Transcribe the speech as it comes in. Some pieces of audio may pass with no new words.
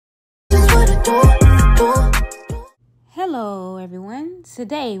Hello everyone,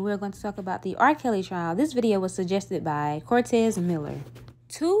 today we're going to talk about the R. Kelly trial. This video was suggested by Cortez Miller.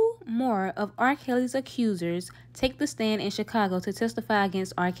 Two more of R. Kelly's accusers take the stand in Chicago to testify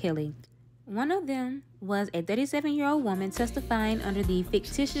against R. Kelly. One of them was a 37-year-old woman testifying under the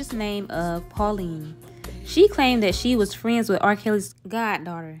fictitious name of Pauline. She claimed that she was friends with R. Kelly's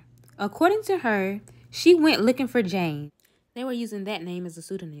goddaughter. According to her, she went looking for Jane. They were using that name as a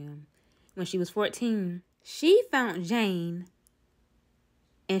pseudonym. When she was 14, she found Jane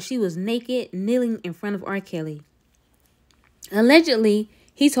and she was naked, kneeling in front of R. Kelly. Allegedly,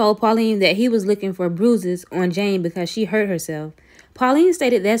 he told Pauline that he was looking for bruises on Jane because she hurt herself. Pauline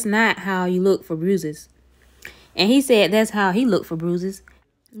stated that's not how you look for bruises. And he said that's how he looked for bruises.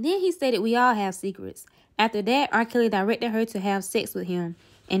 Then he stated we all have secrets. After that, R. Kelly directed her to have sex with him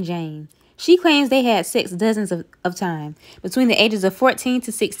and Jane. She claims they had sex dozens of times between the ages of 14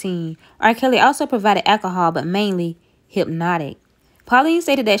 to 16. R. Kelly also provided alcohol, but mainly hypnotic. Pauline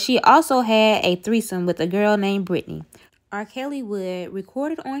stated that she also had a threesome with a girl named Brittany. R. Kelly would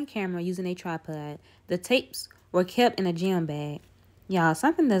record it on camera using a tripod. The tapes were kept in a gym bag. Y'all,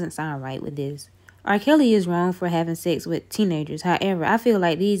 something doesn't sound right with this. R. Kelly is wrong for having sex with teenagers. However, I feel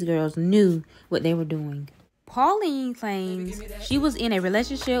like these girls knew what they were doing. Pauline claims she was in a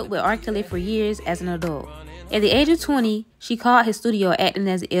relationship with R. Kelly for years as an adult. At the age of 20, she called his studio acting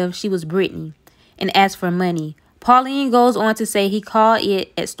as if she was Brittany and asked for money. Pauline goes on to say he called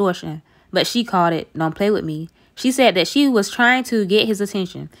it extortion, but she called it don't play with me. She said that she was trying to get his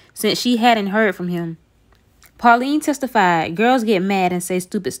attention since she hadn't heard from him. Pauline testified, girls get mad and say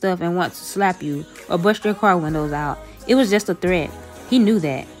stupid stuff and want to slap you or bust your car windows out. It was just a threat. He knew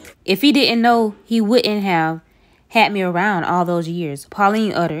that. If he didn't know, he wouldn't have had me around all those years.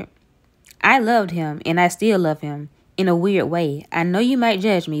 Pauline uttered, I loved him and I still love him in a weird way. I know you might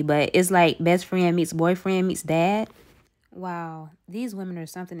judge me, but it's like best friend meets boyfriend meets dad. Wow, these women are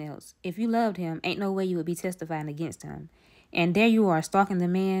something else. If you loved him, ain't no way you would be testifying against him. And there you are stalking the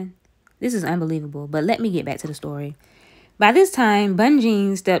man. This is unbelievable, but let me get back to the story. By this time,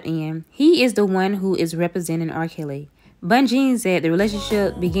 Bunjean stepped in. He is the one who is representing R. Kelly. Bunjean said the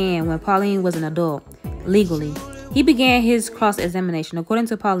relationship began when Pauline was an adult, legally. He began his cross-examination. According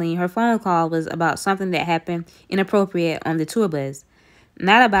to Pauline, her phone call was about something that happened inappropriate on the tour bus,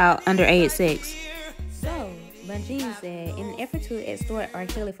 not about underage sex. So, Bunjean said, in an effort to extort R.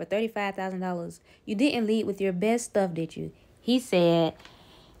 Kelly for $35,000, you didn't lead with your best stuff, did you? He said,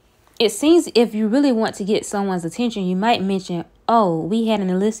 it seems if you really want to get someone's attention, you might mention, oh, we had an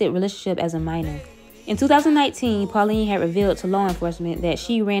illicit relationship as a minor. In 2019, Pauline had revealed to law enforcement that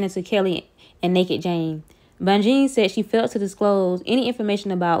she ran into Kelly and naked Jane. Bunjean said she failed to disclose any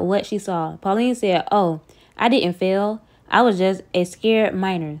information about what she saw. Pauline said, oh, I didn't fail. I was just a scared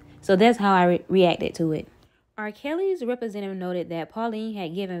minor. So that's how I reacted to it. R. Kelly's representative noted that Pauline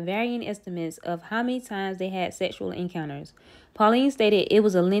had given varying estimates of how many times they had sexual encounters. Pauline stated it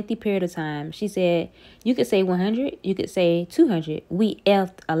was a lengthy period of time. She said, you could say 100, you could say 200. We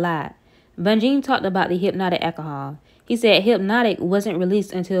effed a lot. Bunjean talked about the hypnotic alcohol. He said hypnotic wasn't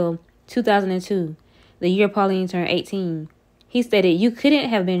released until 2002, the year Pauline turned 18. He stated you couldn't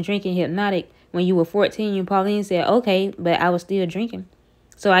have been drinking hypnotic when you were 14. And Pauline said, okay, but I was still drinking.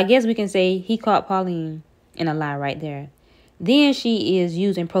 So I guess we can say he caught Pauline in a lie right there. Then she is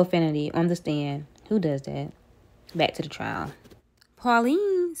using profanity on the stand. Who does that? Back to the trial.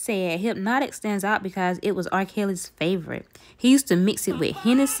 Pauline said hypnotic stands out because it was R. Kelly's favorite. He used to mix it with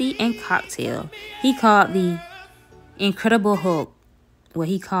Hennessy and cocktail. He called the Incredible Hulk. Well,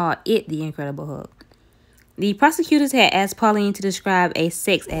 he called it the Incredible Hulk. The prosecutors had asked Pauline to describe a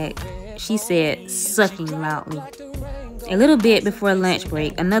sex act. She said, sucking loudly. A little bit before lunch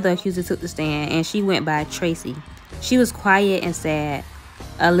break, another accuser took the stand, and she went by Tracy. She was quiet and sad.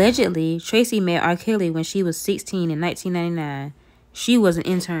 Allegedly, Tracy met R. Kelly when she was 16 in 1999. She was an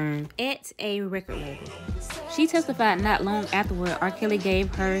intern at a record label. She testified not long afterward, R. Kelly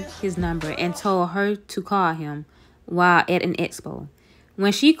gave her his number and told her to call him while at an expo.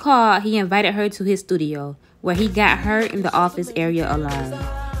 When she called, he invited her to his studio, where he got her in the office area alone.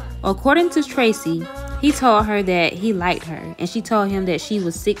 According to Tracy, he told her that he liked her, and she told him that she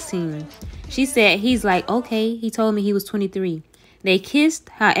was 16. She said he's like, okay, he told me he was 23. They kissed,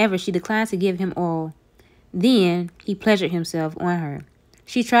 however, she declined to give him oral. Then, he pleasured himself on her.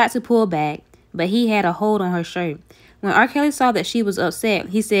 She tried to pull back, but he had a hold on her shirt. When R. Kelly saw that she was upset,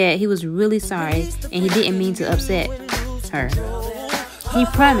 he said he was really sorry and he didn't mean to upset her. He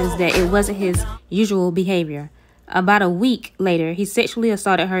promised that it wasn't his usual behavior. About a week later, he sexually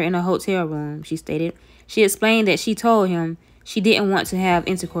assaulted her in a hotel room, she stated. She explained that she told him, she didn't want to have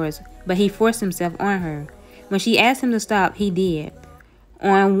intercourse, but he forced himself on her. When she asked him to stop, he did.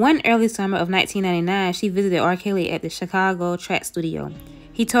 On one early summer of 1999, she visited Rkelly at the Chicago track studio.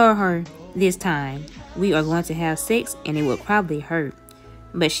 He told her, "This time, we are going to have sex and it will probably hurt."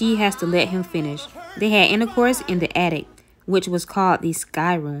 But she has to let him finish. They had intercourse in the attic, which was called the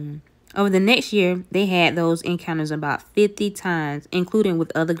Sky Room. Over the next year, they had those encounters about 50 times, including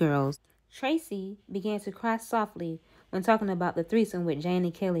with other girls. Tracy began to cry softly when talking about the threesome with Jane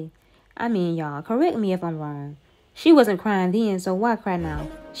and Kelly. I mean, y'all, correct me if I'm wrong. She wasn't crying then, so why cry now?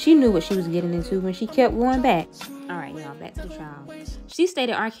 She knew what she was getting into when she kept going back. Alright, y'all, back to the trial. She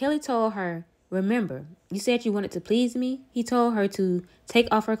stated Rkelly told her, "Remember, you said you wanted to please me?" He told her to take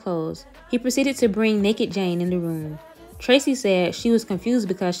off her clothes. He proceeded to bring naked Jane in the room. Tracy said she was confused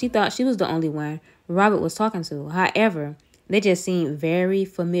because she thought she was the only one Robert was talking to. However, they just seemed very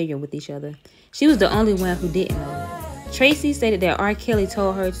familiar with each other. She was the only one who didn't know. Tracy stated that Rkelly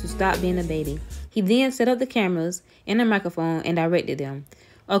told her to stop being a baby. He then set up the cameras and the microphone and directed them.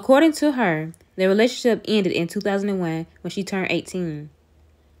 According to her, their relationship ended in 2001 when she turned 18.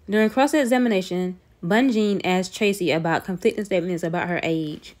 During cross-examination, Bunjean asked Tracy about conflicting statements about her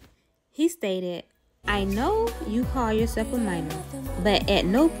age. He stated, "I know you call yourself a minor, but at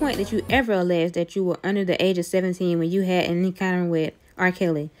no point did you ever allege that you were under the age of 17 when you had an encounter with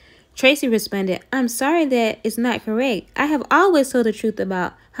Rkelly." Tracy responded, "I'm sorry that it's not correct. I have always told the truth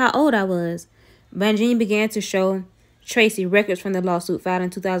about how old I was." Bunjean began to show Tracy records from the lawsuit filed in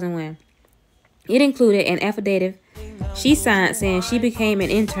 2001. It included an affidavit she signed saying she became an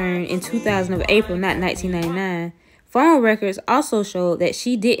intern in 2000 of April, not 1999. Phone records also showed that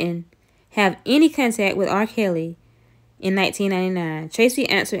she didn't have any contact with Rkelly in 1999. Tracy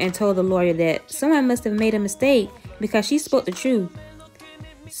answered and told the lawyer that someone must have made a mistake because she spoke the truth.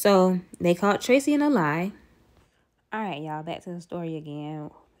 So they caught Tracy in a lie. Alright, y'all, back to the story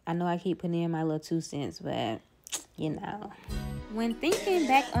again. I know I keep putting in my little 2 cents, but you know. When thinking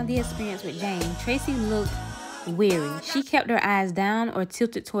back on the experience with Jane, Tracy looked weary. She kept her eyes down or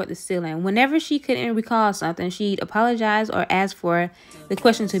tilted toward the ceiling. Whenever she couldn't recall something, she'd apologize or ask for the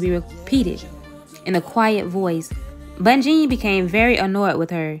question to be repeated in a quiet voice. Bunjean became very annoyed with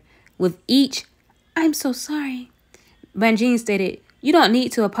her. With each, "I'm so sorry," Bunjean stated, "You don't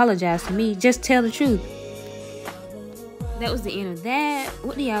need to apologize to me. Just tell the truth." That was the end of that.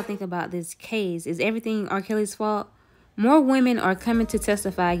 What do y'all think about this case? Is everything Rkelly's fault? More women are coming to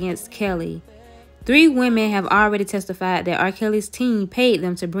testify against Kelly. 3 women have already testified that Rkelly's team paid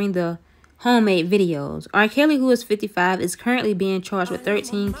them to bring the homemade videos. Rkelly, who is 55, is currently being charged with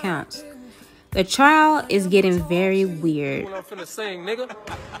 13 counts. The trial is getting very weird. What I'm finna sing, nigga.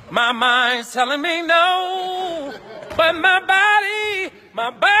 My mind's telling me no, but my body's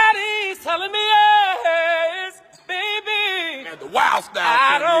telling me yes, baby. And the wild style.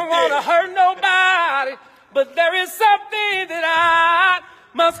 I don't wanna hurt nobody, but there is something that I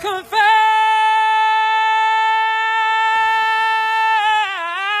must confess.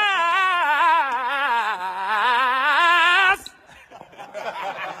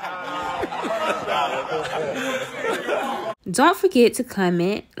 Don't forget to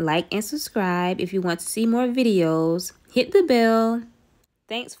comment, like, and subscribe if you want to see more videos. Hit the bell.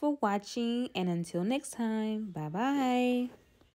 Thanks for watching, and until next time, bye-bye.